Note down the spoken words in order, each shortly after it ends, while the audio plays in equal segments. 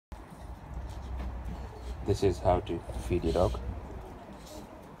This is how to feed your dog.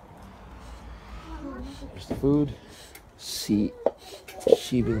 Here's the food. See,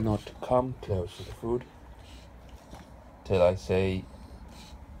 she will not come close to the food till I say,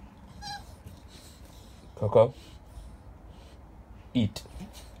 Coco, eat,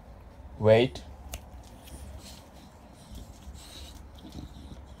 wait,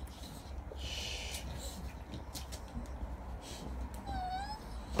 shh.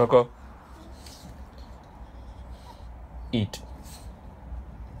 Coco, eat.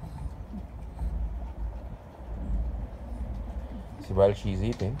 See, while she's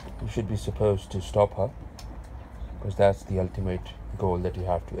eating, you should be supposed to stop her, because that's the ultimate goal that you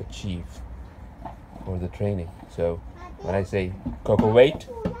have to achieve for the training. So when I say, Coco, wait,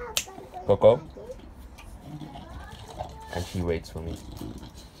 Coco, and she waits for me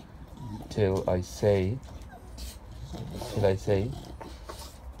till I say,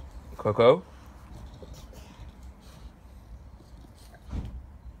 Coco,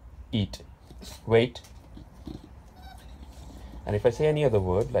 eat, wait. And if I say any other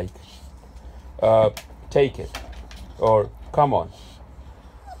word like take it, or come on,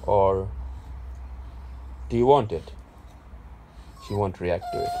 or do you want it, she won't react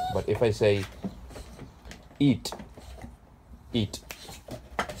to it. But if I say eat, eat,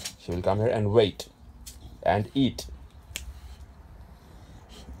 she will come here and wait and eat,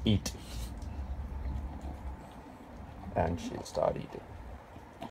 eat, and she'll start eating.